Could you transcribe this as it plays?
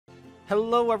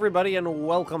Hello everybody and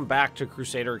welcome back to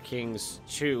Crusader Kings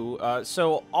II.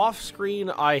 So off screen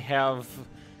I have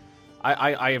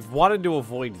wanted to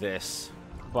avoid this,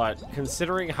 but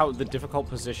considering how the difficult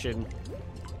position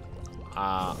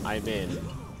I'm in,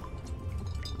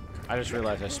 I just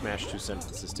realized I smashed two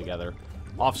sentences together.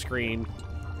 Off screen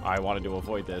I wanted to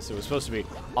avoid this. It was supposed to be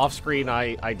off screen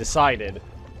I decided,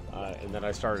 and then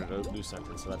I started a new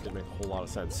sentence, so that didn't make a whole lot of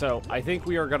sense. So I think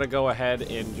we are going to go ahead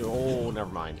and do, oh,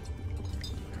 never mind.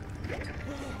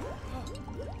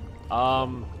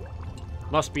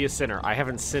 Must be a sinner. I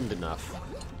haven't sinned enough.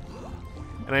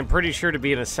 And I'm pretty sure to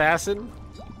be an assassin,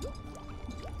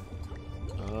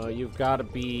 you've got to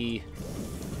be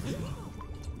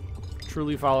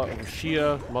truly follow a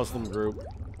Shia Muslim group.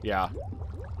 Yeah.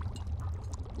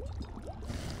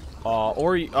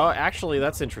 Actually,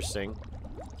 that's interesting.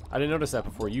 I didn't notice that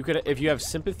before. You could, if you have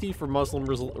sympathy for Muslim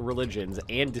religions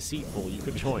and deceitful, you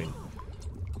could join.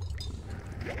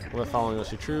 Well, following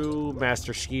us, true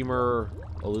master schemer,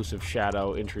 elusive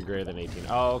shadow, entry greater than 18.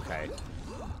 Oh, okay.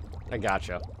 I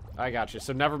gotcha. I gotcha.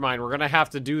 So never mind. We're gonna have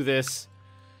to do this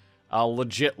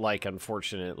legit, like,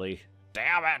 unfortunately.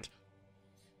 Damn it!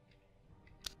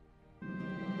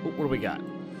 What do we got?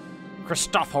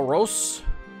 Christophoros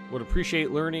would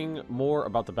appreciate learning more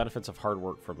about the benefits of hard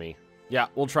work from me. Yeah,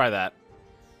 we'll try that.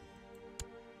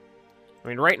 I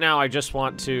mean, right now I just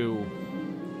want to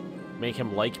make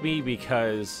him like me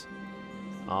because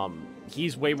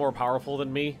he's way more powerful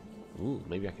than me. Ooh,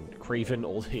 maybe I can craven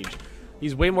old age.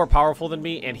 He's way more powerful than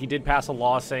me, and he did pass a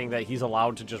law saying that he's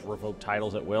allowed to just revoke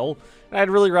titles at will. And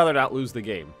I'd really rather not lose the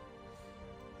game.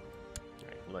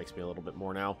 Alright, he likes me a little bit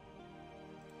more now.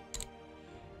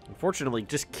 Unfortunately,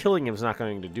 just killing him is not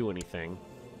going to do anything.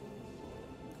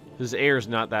 His heir's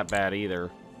not that bad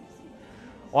either.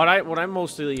 What I'm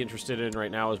mostly interested in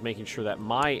right now is making sure that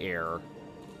my heir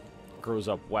grows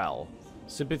up well.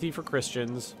 Sympathy for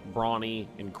Christians, brawny,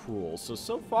 and cruel.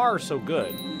 So far, so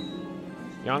good.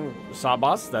 Young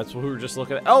Sabas, that's what we were just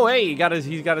looking at. Oh, hey,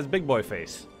 he's got his big boy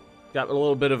face. Got a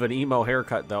little bit of an emo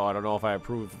haircut, though. I don't know if I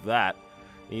approve of that.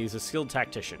 He's a skilled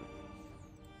tactician.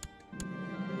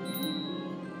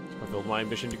 Fulfilled my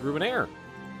ambition to groom an heir.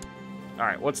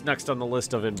 Alright, what's next on the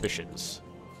list of ambitions?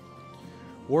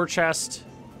 War chest,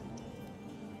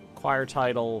 acquire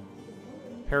title,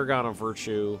 paragon of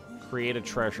virtue, create a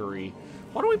treasury.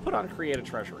 Why don't we put on create a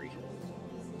treasury?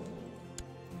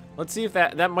 Let's see if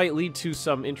that might lead to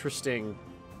some interesting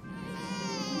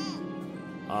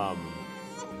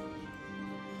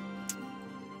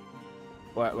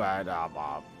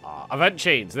event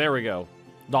chains. There we go.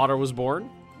 Daughter was born.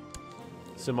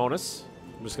 Simonis.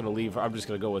 I'm just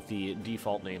gonna go with the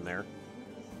default name there.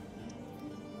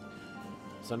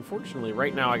 So unfortunately,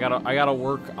 right now I gotta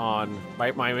work on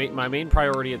my main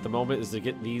priority at the moment is to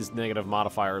get these negative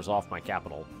modifiers off my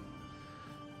capital.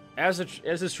 As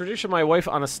is tradition, my wife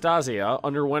Anastasia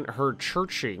underwent her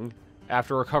churching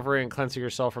after recovering and cleansing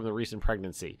herself from the recent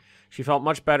pregnancy. She felt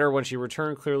much better when she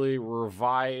returned, clearly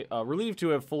relieved to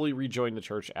have fully rejoined the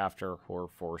church after her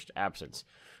forced absence.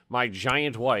 My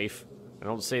giant wife, I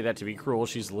don't say that to be cruel,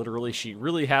 she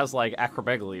really has like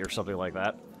acromegaly or something like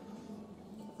that.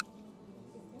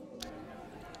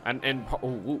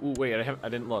 Wait, I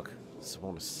didn't look.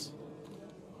 Simonis.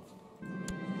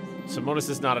 Simonis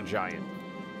is not a giant.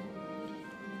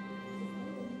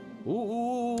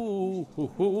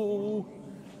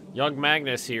 Young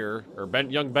Magnus here, or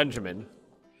young Benjamin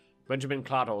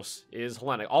Klatos is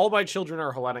Hellenic. All my children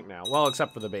are Hellenic now, well,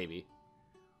 except for the baby.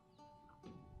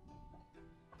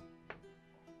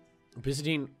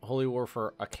 Byzantine Holy War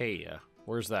for Achaia.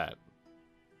 Where's that?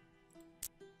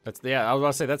 Yeah, I was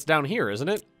about to say, that's down here, isn't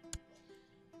it?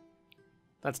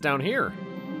 That's down here.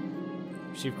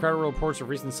 Received credible reports of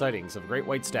recent sightings of Great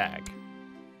White Stag.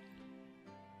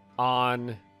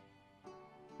 On...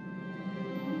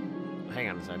 Hang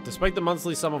on a second. Despite the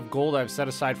monthly sum of gold I've set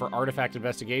aside for artifact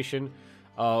investigation,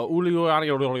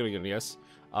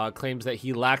 claims that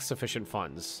he lacks sufficient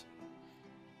funds.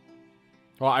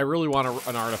 Well, I really want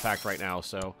an artifact right now,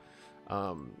 so...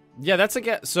 yeah, that's a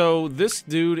get. So this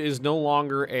dude is no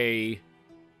longer a...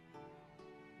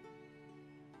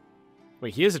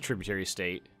 Wait, he is a tributary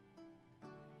state.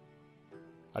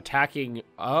 Attacking...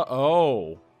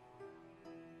 oh.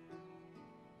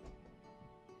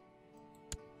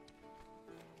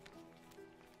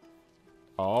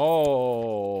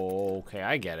 Oh, okay,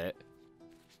 I get it.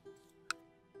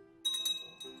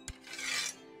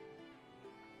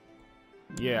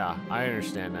 Yeah, I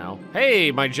understand now.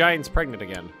 Hey, my giant's pregnant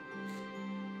again.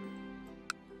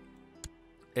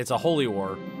 It's a holy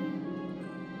war.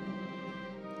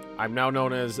 I'm now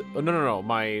known as... Oh, no.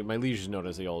 My liege is known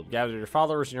as the old. Gathered your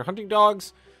followers and your hunting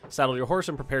dogs, saddled your horse,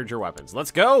 and prepared your weapons. Let's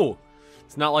go!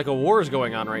 It's not like a war is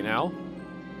going on right now.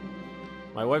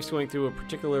 My wife's going through a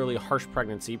particularly harsh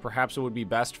pregnancy. Perhaps it would be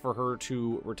best for her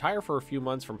to retire for a few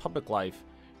months from public life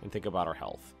and think about her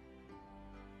health.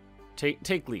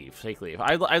 Take leave. Take leave.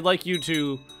 I'd like you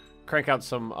to crank out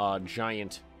some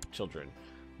giant children.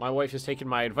 My wife has taken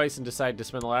my advice and decided to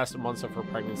spend the last months of her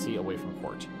pregnancy away from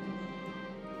court.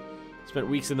 Spent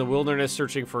weeks in the wilderness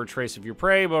searching for a trace of your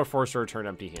prey, but forced to return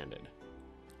empty-handed.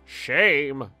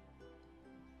 Shame.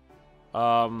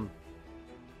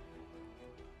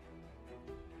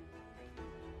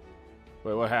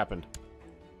 Wait, what happened?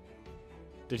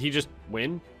 Did he just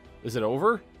win? Is it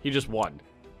over? He just won.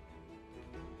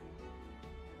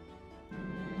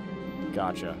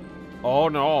 Gotcha. Oh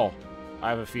no. I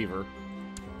have a fever.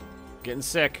 Getting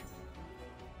sick.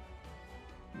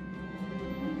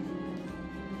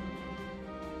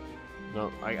 No,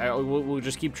 we'll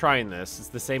just keep trying this. It's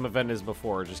the same event as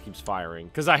before. It just keeps firing.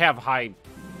 Because I have high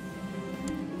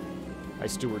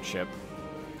stewardship.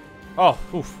 Oh,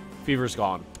 oof. Fever's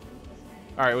gone.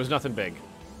 Alright, it was nothing big.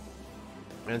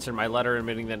 Answered my letter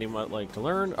admitting that he might like to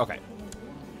learn. Okay.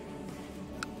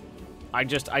 I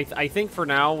think for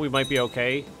now we might be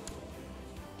okay.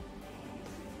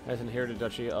 Has inherited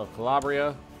Duchy of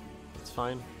Calabria. That's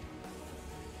fine.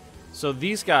 So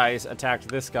these guys attacked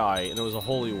this guy, and it was a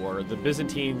holy war. The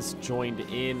Byzantines joined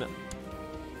in,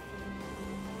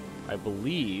 I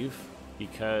believe,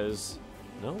 because...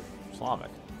 No?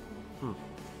 Slavic. Never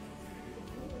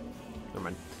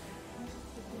mind.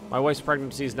 My wife's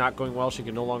pregnancy is not going well. She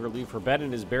can no longer leave her bed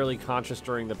and is barely conscious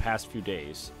during the past few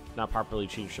days. Not properly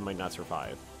treated, she might not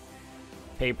survive.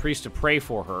 Pay a priest to pray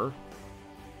for her.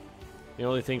 The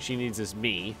only thing she needs is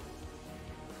me.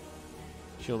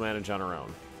 She'll manage on her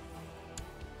own.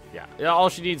 Yeah, all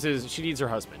she needs is, she needs her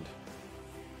husband.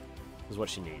 Is what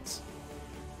she needs.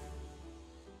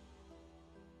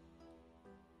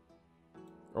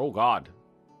 Oh god.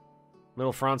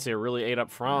 Middle Francia really ate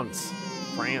up France.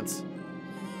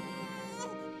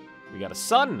 We got a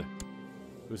son,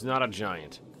 who's not a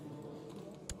giant.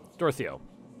 Dorotheo.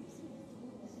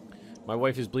 My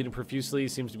wife is bleeding profusely,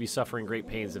 seems to be suffering great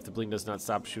pains. If the bleeding does not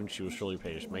stop soon, she will surely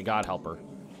perish. May God help her.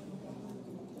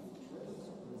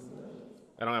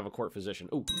 I don't have a court physician.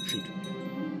 Oh, shoot.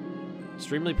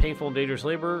 Extremely painful and dangerous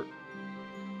labor.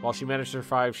 While she managed to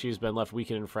survive, she's been left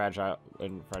weakened and fragile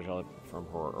from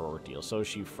her ordeal. So is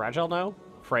she fragile now?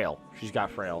 Frail. She's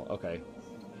got frail. Okay.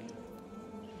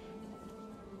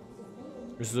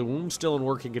 Is the wound still in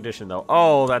working condition, though?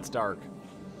 Oh, that's dark.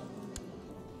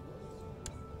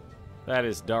 That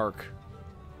is dark.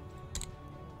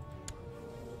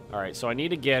 Alright, so I need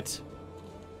to get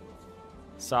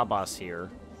Sabas here.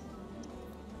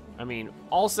 I mean,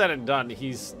 all said and done,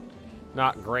 he's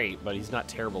not great, but he's not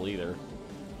terrible either.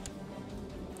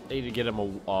 I need to get him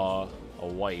a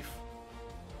wife.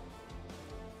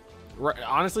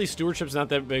 Honestly, stewardship's not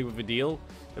that big of a deal.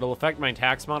 It'll affect my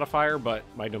tax modifier, but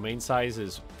my domain size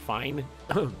is fine.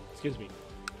 Excuse me.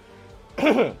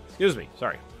 Excuse me,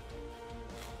 sorry.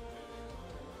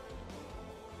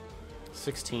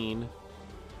 16.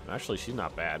 Actually, she's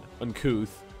not bad.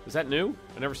 Uncouth. Is that new?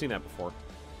 I've never seen that before.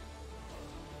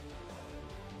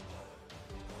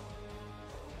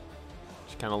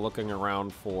 Just kind of looking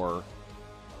around for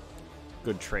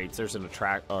good traits. There's an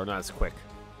attract... Oh, no, it's quick.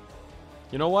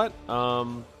 You know what?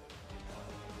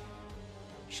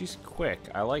 She's quick.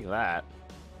 I like that.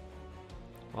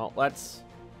 Well, let's...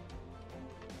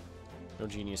 No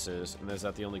geniuses. And is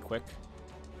that the only quick?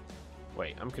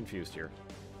 Wait, I'm confused here.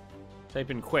 Type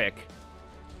in quick.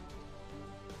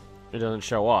 It doesn't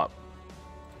show up.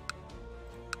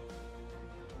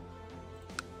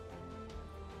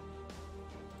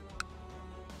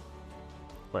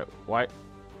 Wait, why?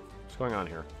 What's going on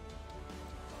here?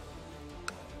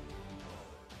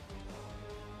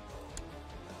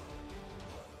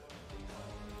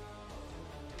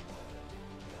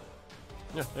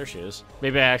 Yeah, there she is.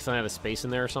 Maybe I accidentally had a space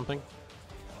in there or something.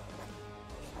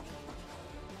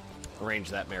 Arrange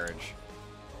that marriage.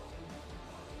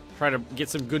 Try to get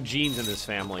some good genes in this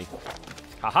family.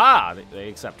 Haha! They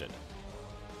accepted.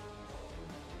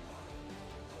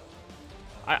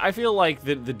 I feel like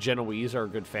the Genoese are a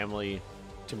good family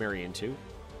to marry into. You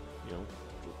know,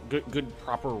 good,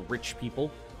 proper, rich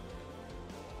people.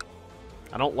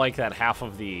 I don't like that half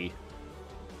of the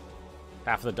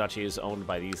duchy is owned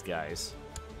by these guys.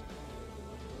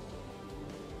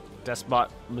 Despot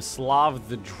Mislav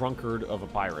the Drunkard of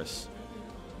Epirus.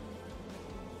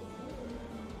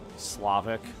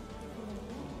 Slavic.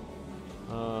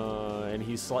 And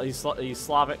he's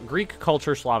Slavic, Greek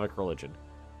culture, Slavic religion.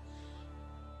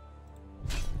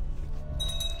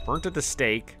 Burnt at the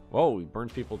stake. Whoa, he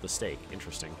burns people at the stake.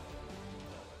 Interesting.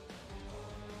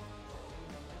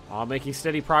 Making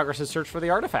steady progress in search for the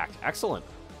artifact. Excellent.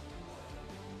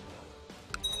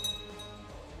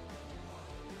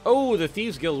 Oh, the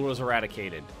Thieves Guild was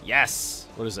eradicated. Yes.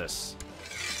 What is this?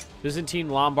 Byzantine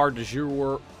Lombard de jure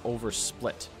war over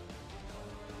Split.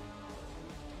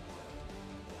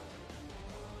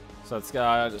 So it's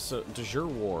got so de jure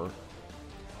war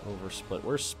over Split.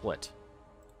 Where's Split?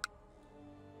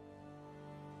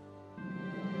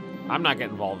 I'm not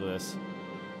getting involved with this.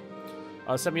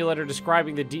 Sent me a letter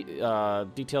describing the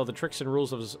detail of the tricks and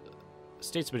rules of his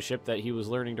statesmanship that he was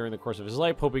learning during the course of his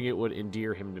life, hoping it would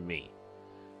endear him to me.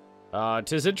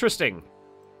 'Tis interesting,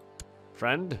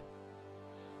 friend.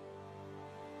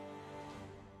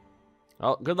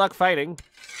 Well, good luck fighting.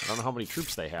 I don't know how many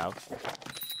troops they have.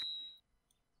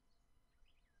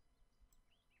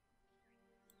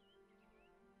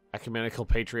 Ecumenical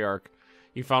Patriarch.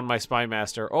 You found my spy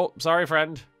master. Oh, sorry,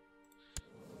 friend.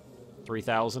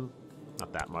 3,000.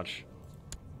 Not that much.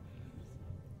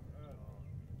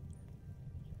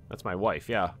 That's my wife,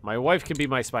 yeah. My wife can be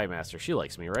my spy master. She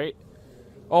likes me, right?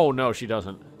 Oh, no, she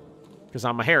doesn't. Because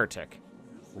I'm a heretic.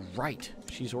 Right.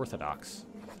 She's Orthodox.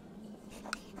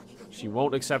 She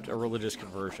won't accept a religious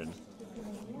conversion.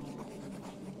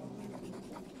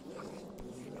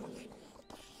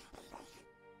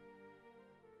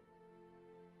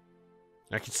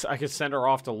 I could send her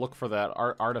off to look for that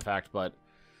artifact, but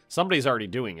somebody's already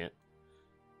doing it.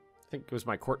 I think it was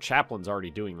my court chaplain's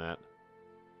already doing that.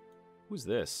 Who's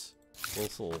this?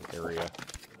 This little area.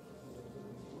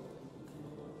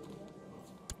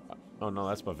 Oh no,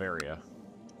 that's Bavaria.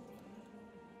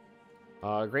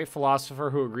 A great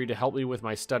philosopher who agreed to help me with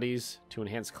my studies to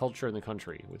enhance culture in the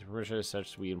country. With permission as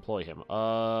such, we employ him.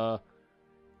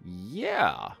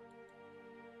 Yeah.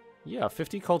 Yeah,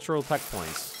 50 cultural tech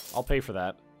points. I'll pay for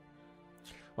that.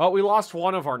 Well, we lost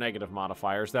one of our negative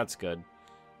modifiers. That's good.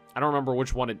 I don't remember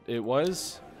which one it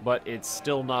was, but it's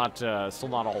still not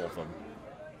all of them.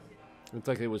 Looks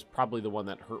like it was probably the one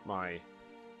that hurt my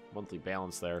monthly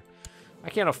balance there. I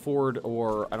can't afford,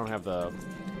 or I don't have the...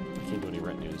 I can't do any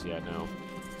retinues yet, no.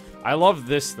 I love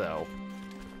this, though.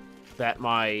 That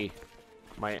my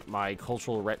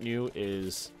cultural retinue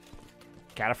is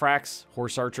cataphracts,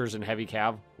 horse archers, and heavy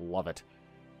cav. Love it.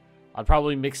 I'd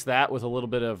probably mix that with a little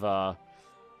bit of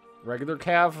regular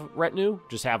cav retinue.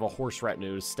 Just have a horse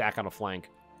retinue to stack on a flank.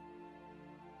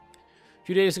 A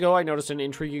few days ago, I noticed an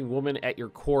intriguing woman at your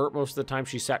court. Most of the time,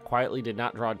 she sat quietly, did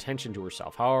not draw attention to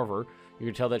herself. However, you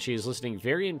can tell that she is listening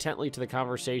very intently to the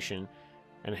conversation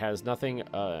and has nothing,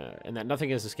 and that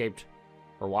nothing has escaped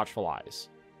her watchful eyes.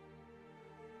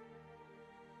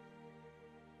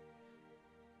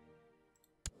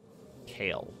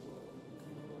 Kale.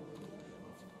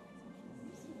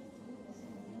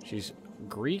 She's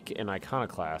Greek and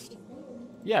iconoclast.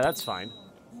 Yeah, that's fine.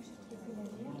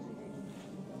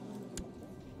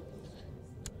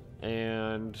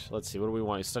 And let's see, what do we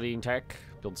want? Studying tech,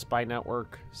 build spy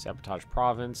network, sabotage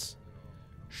province,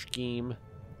 scheme.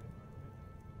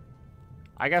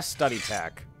 I guess study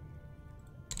tech.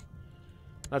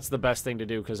 That's the best thing to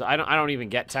do because I don't even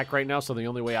get tech right now, so the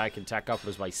only way I can tech up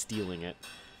is by stealing it.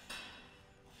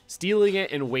 Stealing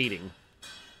it and waiting.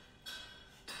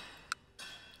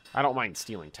 I don't mind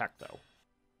stealing tech though.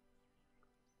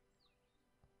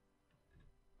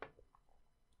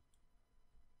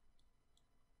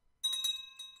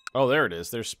 Oh, there it is.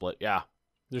 They're split. Yeah.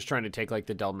 They're just trying to take, like,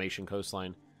 the Dalmatian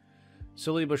coastline.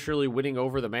 Slowly but surely winning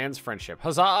over the man's friendship.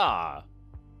 Huzzah!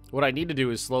 What I need to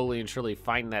do is slowly and surely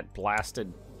find that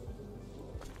blasted...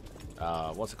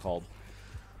 what's it called?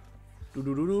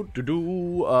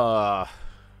 That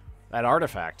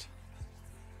artifact.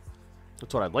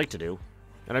 That's what I'd like to do.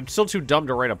 And I'm still too dumb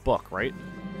to write a book, right?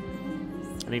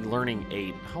 I need learning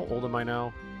 8. How old am I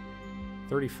now?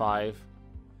 35.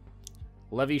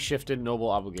 Levy shifted, noble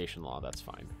obligation law. That's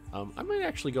fine. I might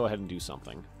actually go ahead and do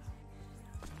something.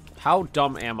 How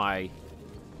dumb am I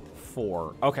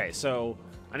for? Okay, so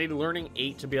I need learning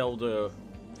 8 to be able to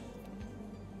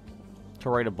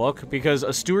write a book, because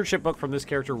a stewardship book from this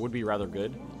character would be rather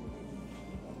good.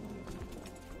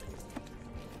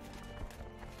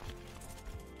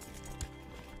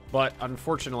 But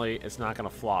unfortunately, it's not going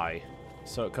to fly.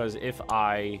 So, because if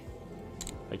I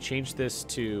change this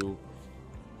to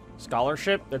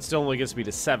scholarship, that still only gets me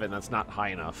to 7. That's not high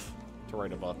enough to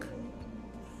write a book.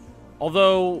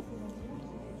 Although,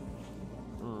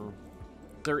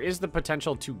 there is the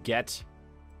potential to get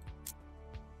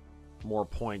more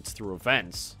points through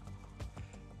events.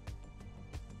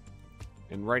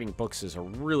 And writing books is a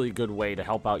really good way to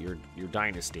help out your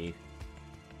dynasty.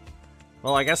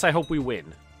 Well, I guess I hope we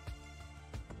win.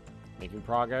 Making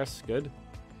progress. Good.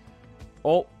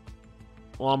 Oh.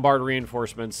 Lombard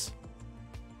reinforcements.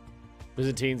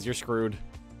 Byzantines, you're screwed.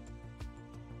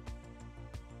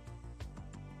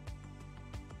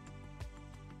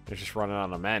 They're just running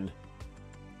out of men.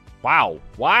 Wow.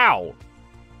 Wow.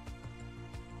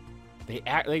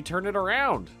 They turned it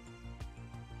around.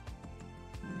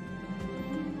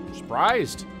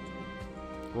 Surprised.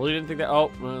 Really didn't think that.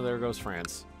 Oh, well, there goes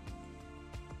France.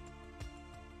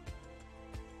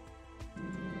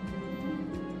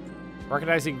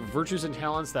 Recognizing virtues and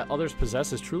talents that others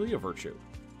possess is truly a virtue.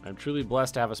 I'm truly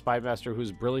blessed to have a spy master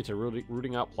who's brilliant at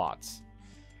rooting out plots.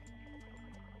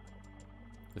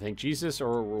 I thank Jesus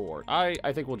or a reward.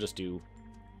 I think we'll just do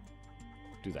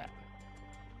that.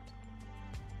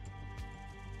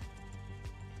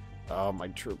 Oh, my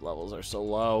troop levels are so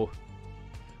low.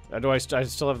 I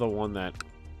still have the one that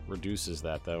reduces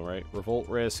that, though, right? Revolt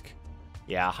risk.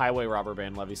 Yeah, highway robber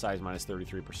band levy size minus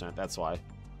 33%. That's why.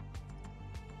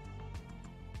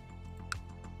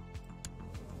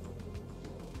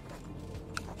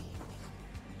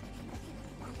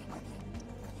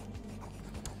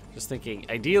 Just thinking,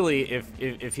 ideally,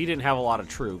 if he didn't have a lot of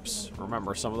troops,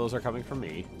 remember, some of those are coming from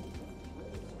me.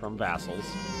 From vassals.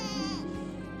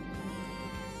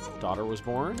 Daughter was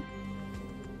born.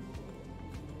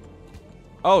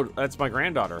 Oh, that's my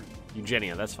granddaughter.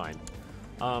 Eugenia, that's fine.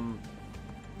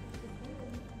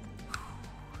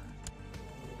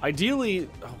 Ideally...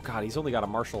 Oh, God, he's only got a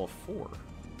marshal of 4.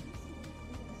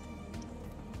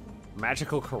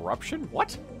 Magical corruption?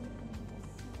 What?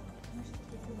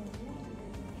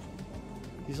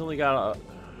 He's only got a... God,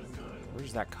 where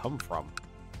does that come from?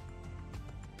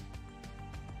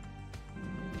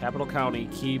 Capital County,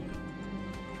 keep...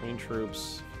 Train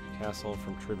troops, castle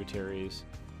from tributaries,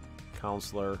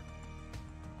 counselor.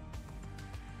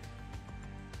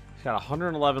 He's got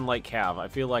 111 light cav. I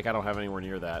feel like I don't have anywhere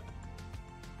near that.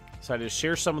 Decided to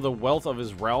share some of the wealth of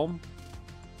his realm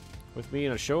with me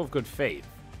in a show of good faith.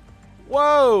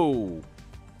 Whoa!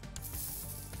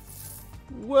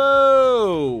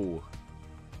 Whoa!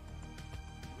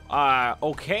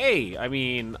 Okay. I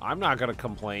mean, I'm not gonna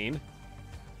complain.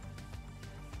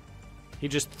 He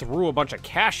just threw a bunch of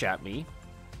cash at me.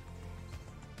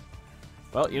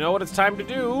 Well, you know what it's time to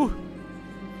do?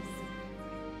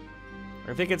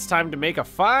 I think it's time to make a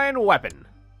fine weapon.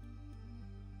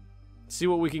 See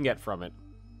what we can get from it.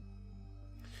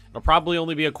 It'll probably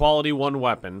only be a quality 1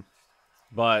 weapon,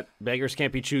 but beggars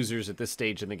can't be choosers at this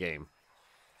stage in the game.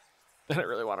 I don't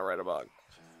really want to write a book.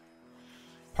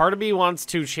 Part of me wants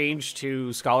to change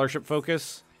to scholarship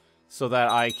focus so that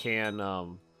I can...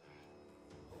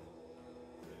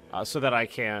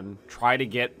 try to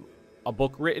get a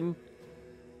book written.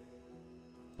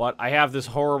 But I have this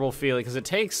horrible feeling, because it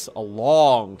takes a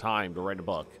long time to write a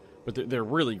book. But they're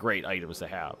really great items to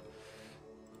have.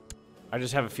 I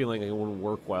just have a feeling it wouldn't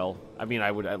work well. I mean,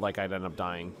 I'd end up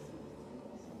dying.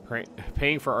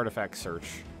 Paying for artifact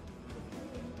search.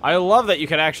 I love that you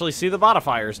can actually see the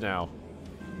modifiers now.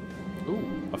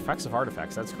 Ooh, effects of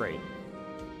artifacts, that's great.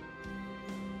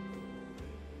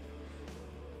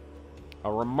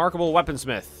 A remarkable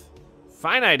weaponsmith.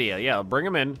 Fine idea. Yeah, bring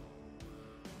him in.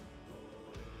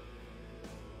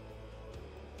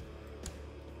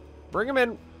 Bring him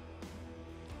in.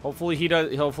 Hopefully he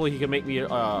does. Hopefully he can make me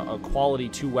a quality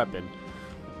 2 weapon.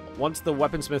 Once the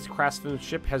weaponsmith's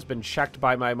craftsmanship has been checked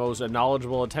by my most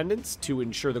knowledgeable attendants to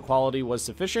ensure the quality was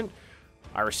sufficient,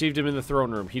 I received him in the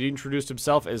throne room. He introduced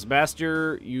himself as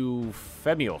Master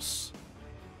Euphemios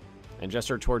and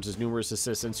gestured towards his numerous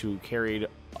assistants who carried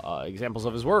examples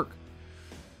of his work.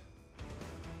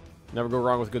 Never go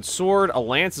wrong with a good sword. A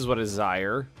lance is what I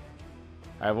desire.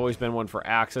 I have always been one for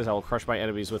axes. I will crush my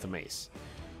enemies with a mace.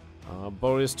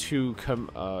 Bonus to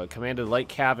commanded light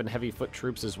cav and heavy foot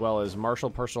troops, as well as martial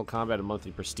personal combat and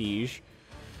monthly prestige.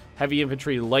 Heavy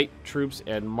infantry, light troops,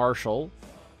 and martial.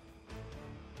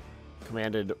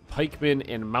 Commanded pikemen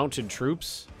and mounted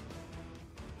troops.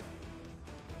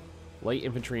 Light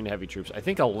infantry and heavy troops. I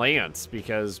think a lance,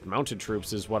 because mounted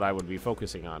troops is what I would be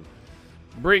focusing on.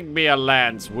 Bring me a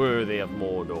lance worthy of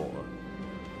Mordor.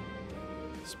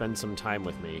 Spend some time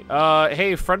with me.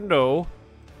 Hey, friendo.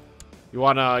 You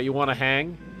wanna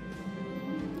hang?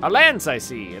 A lance, I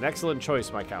see. An excellent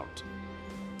choice, my count.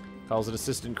 Calls an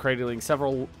assistant cradling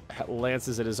several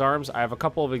lances at his arms. I have a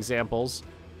couple of examples.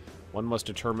 One must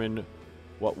determine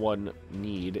what one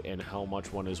need and how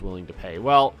much one is willing to pay.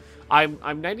 Well, I'm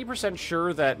 90%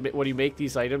 sure that when you make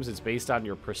these items, it's based on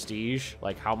your prestige,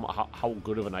 like how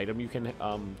good of an item you can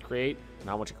create and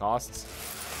how much it costs.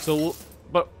 So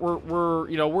But we're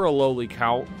you know, we're a lowly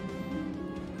count.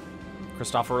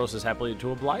 Christophoros is happily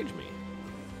to oblige me.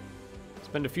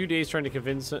 Spend a few days trying to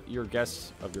convince your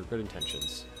guests of your good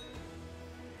intentions.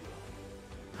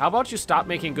 How about you stop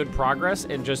making good progress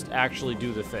and just actually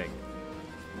do the thing?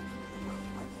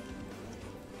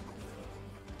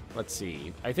 Let's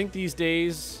see. I think these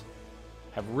days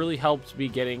have really helped me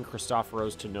getting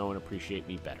Christophoros to know and appreciate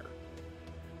me better.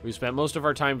 We've spent most of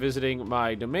our time visiting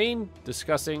my domain,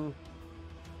 discussing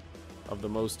of the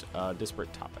most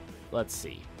disparate topic. Let's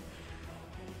see.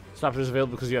 Stop is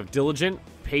available because you have diligent,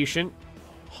 patient,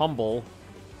 humble,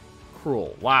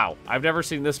 cruel. Wow, I've never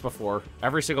seen this before.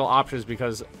 Every single option is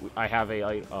because I have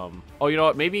a oh, you know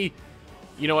what? Maybe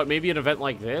an event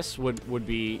like this would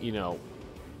be, you know,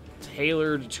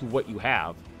 tailored to what you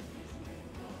have.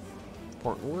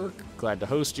 Important work. Glad to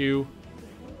host you.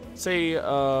 Say,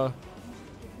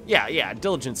 yeah,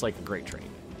 diligence like a great trait.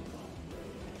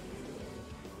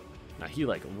 Now he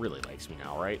like really likes me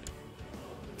now, right?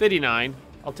 59.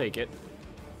 I'll take it.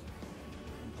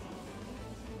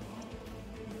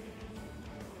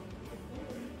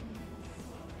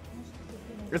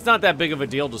 It's not that big of a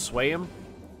deal to sway him.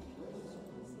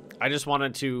 I just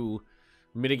wanted to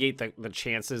mitigate the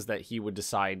chances that he would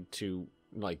decide to,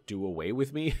 like, do away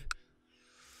with me.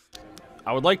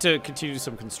 I would like to continue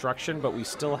some construction, but we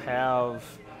still have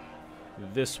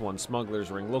this one,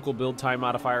 Smuggler's Ring. Local build time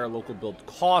modifier, local build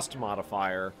cost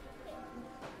modifier,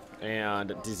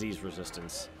 and disease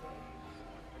resistance.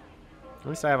 At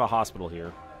least I have a hospital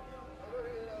here.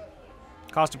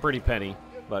 Cost a pretty penny,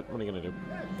 but what are you going to do?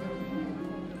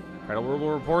 Incredible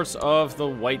reports of the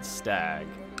White Stag.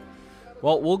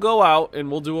 Well, we'll go out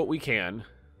and we'll do what we can.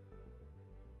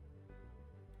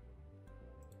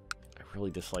 I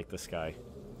really dislike this guy.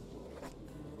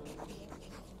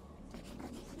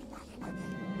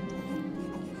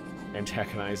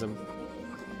 Antagonize him.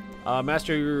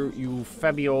 Master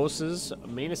Euphemios's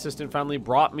main assistant finally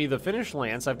brought me the finished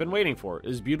lance I've been waiting for. It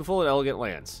is beautiful and elegant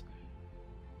lance.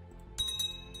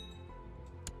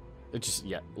 It just,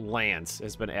 yeah, lance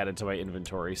has been added to my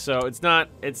inventory, so it's not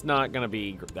gonna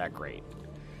be that great.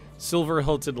 Silver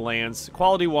hilted lance,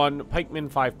 quality 1,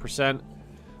 pikeman 5%,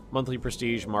 monthly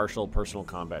prestige, martial, personal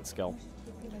combat skill.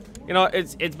 You know,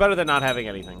 it's better than not having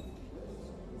anything.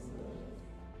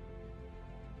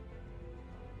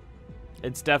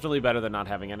 It's definitely better than not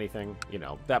having anything. You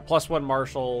know, that +1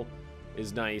 martial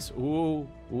is nice. Ooh,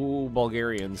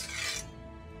 Bulgarians.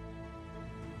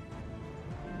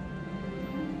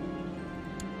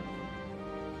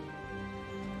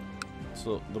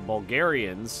 So the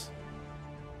Bulgarians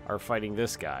are fighting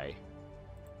this guy.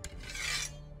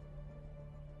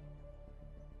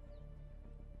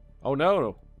 Oh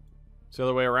no, it's the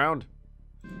other way around.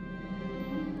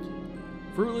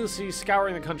 Fruitlessly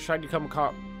scouring the countryside, you come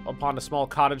upon a small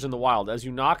cottage in the wild. As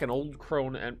you knock, an old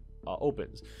crone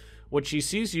opens. When she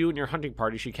sees you and your hunting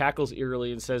party, she cackles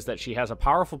eerily and says that she has a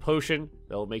powerful potion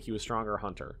that will make you a stronger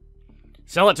hunter.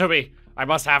 Sell it to me! I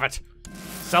must have it!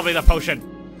 Sell me the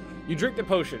potion! You drink the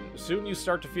potion. Soon you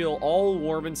start to feel all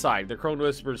warm inside. The crone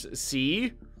whispers,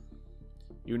 "See?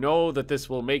 You know that this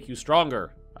will make you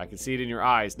stronger. I can see it in your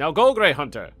eyes. Now go, Grey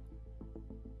Hunter."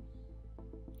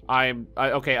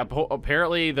 Okay,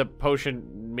 apparently the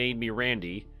potion made me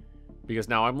Randy, because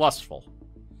now I'm lustful.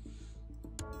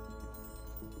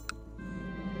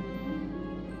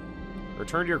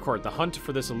 Return to your court. The hunt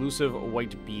for this elusive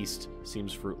white beast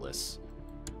seems fruitless.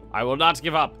 I will not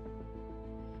give up.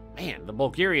 Man, the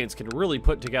Bulgarians can really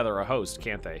put together a host,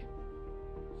 can't they?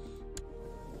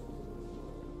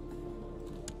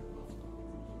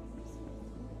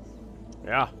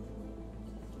 Yeah.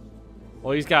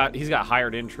 Well, he's got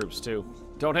hired in troops too.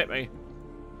 Don't hit me.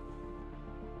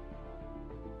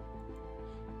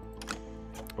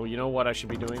 Oh, you know what I should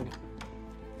be doing?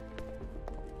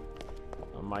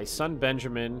 My son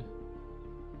Benjamin.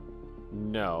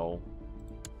 No.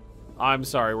 I'm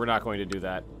sorry, we're not going to do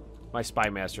that. My spy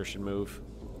master should move.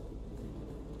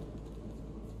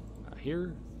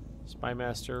 Here, spy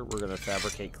master. We're gonna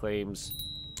fabricate claims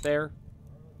there.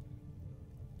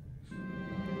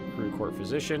 Crew court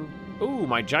physician. Ooh,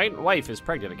 my giant wife is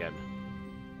pregnant again.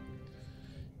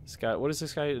 This guy, what is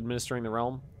this guy administering the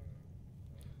realm?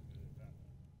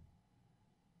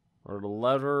 Or the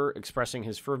letter expressing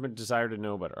his fervent desire to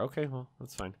know better. Okay, well,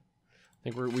 that's fine. I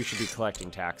think we should be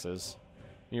collecting taxes.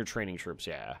 And you're training troops,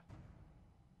 yeah.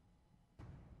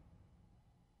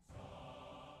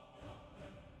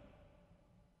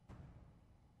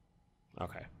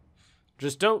 Okay.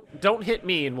 Just don't hit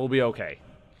me and we'll be okay.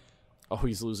 Oh,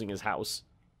 he's losing his house.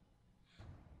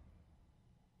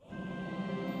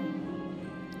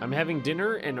 I'm having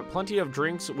dinner and plenty of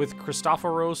drinks with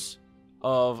Christophoros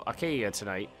of Achaia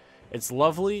tonight. It's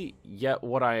lovely, yet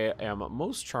what I am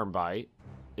most charmed by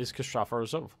is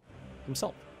Christophoros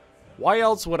himself. Why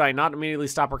else would I not immediately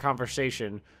stop our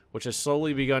conversation, which has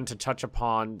slowly begun to touch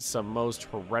upon some most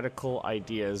heretical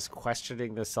ideas,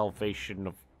 questioning the salvation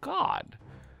of God?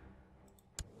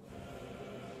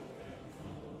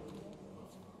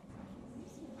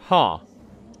 Huh.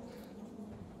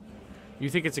 You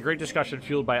think it's a great discussion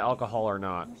fueled by alcohol or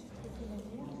not?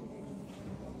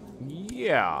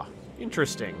 Yeah.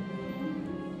 Interesting.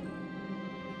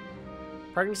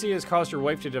 Pregnancy has caused your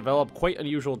wife to develop quite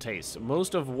unusual tastes.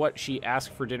 Most of what she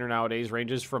asks for dinner nowadays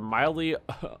ranges from mildly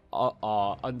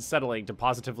unsettling to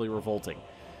positively revolting.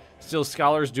 Still,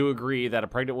 scholars do agree that a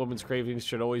pregnant woman's cravings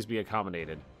should always be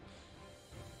accommodated.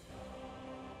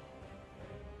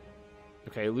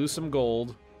 Okay, lose some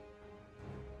gold.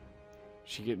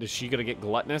 Is she gonna get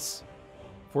gluttonous?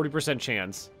 40%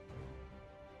 chance.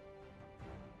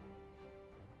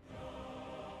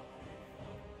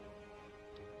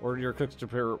 Order your cooks to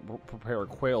prepare a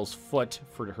quail's foot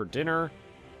for her dinner.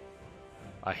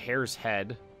 A hare's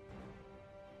head.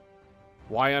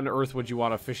 Why on earth would you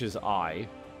want a fish's eye?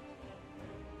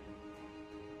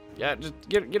 Yeah, just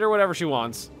get her whatever she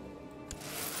wants.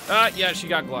 Yeah, she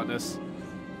got gluttonous.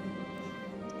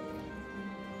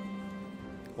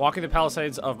 Walking the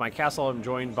palisades of my castle, I'm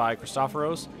joined by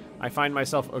Christophoros. I find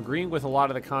myself agreeing with a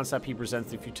lot of the concept he presents.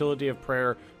 The futility of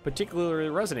prayer particularly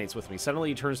resonates with me. Suddenly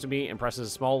he turns to me and presses a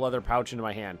small leather pouch into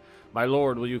my hand. My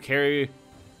lord, will you carry...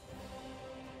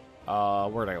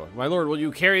 where'd I go? My lord, will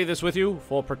you carry this with you?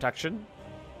 Full protection.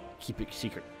 Keep it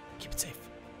secret. Keep it safe.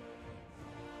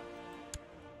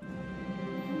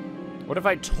 What if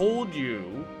I told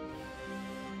you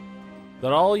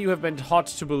that all you have been taught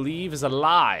to believe is a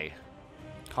lie?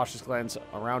 Cautious glance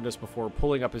around us before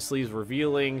pulling up his sleeves,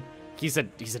 revealing he's a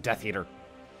Death Eater.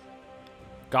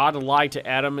 God lied to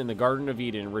Adam in the Garden of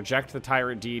Eden. Reject the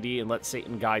tyrant deity and let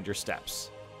Satan guide your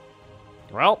steps.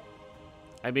 Well,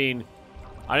 I mean,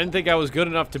 I didn't think I was good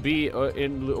enough to be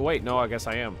in... Wait, no, I guess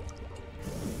I am.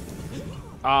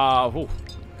 I'm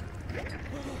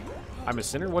a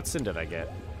sinner? What sin did I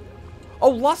get?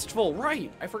 Oh, lustful,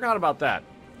 right. I forgot about that.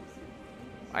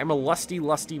 I'm a lusty,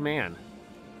 lusty man.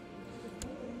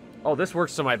 Oh, this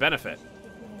works to my benefit.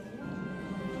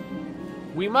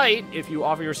 We might, if you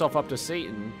offer yourself up to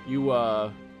Satan, you,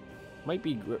 might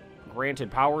be granted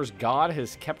powers God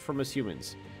has kept from us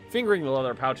humans. Fingering the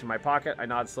leather pouch in my pocket, I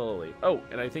nod slowly. Oh,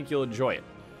 and I think you'll enjoy it.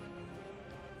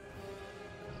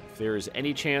 If there is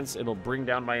any chance it'll bring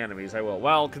down my enemies, I will.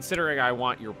 Well, considering I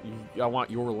want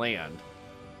your land,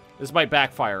 this might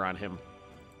backfire on him.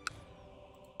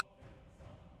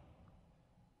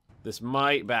 This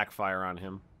might backfire on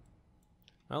him.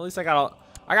 Well, at least I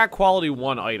got quality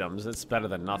 1 items. That's better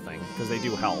than nothing, because they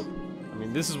do help. I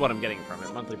mean, this is what I'm getting from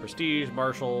it. Monthly prestige,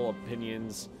 martial,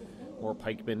 opinions, more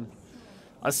pikemen.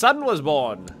 A son was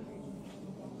born.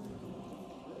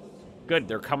 Good,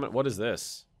 they're coming. What is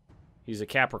this? He's a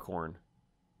Capricorn.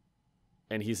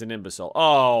 And he's an imbecile.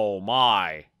 Oh,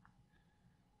 my.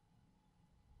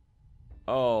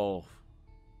 Oh.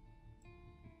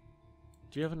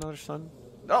 Do you have another son?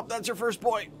 Oh, that's your first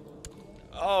boy.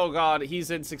 Oh, God, he's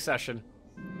in succession.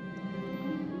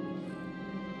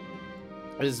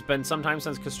 It has been some time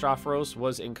since Christophoros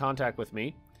was in contact with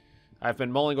me. I've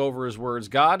been mulling over his words.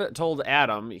 God told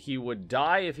Adam he would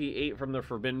die if he ate from the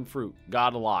forbidden fruit.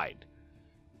 God lied.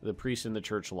 The priests in the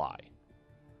church lie.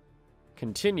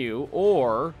 Continue,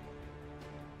 or...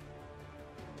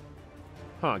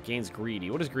 Huh, gains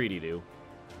greedy. What does greedy do?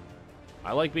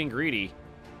 I like being greedy.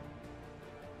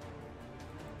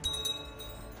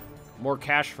 More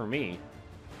cash for me.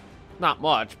 Not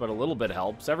much, but a little bit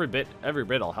helps. Every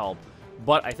bit'll help.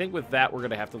 But I think with that, we're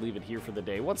going to have to leave it here for the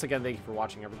day. Once again, thank you for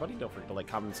watching, everybody. Don't forget to like,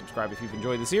 comment, and subscribe if you've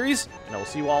enjoyed the series. And I will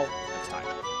see you all next time.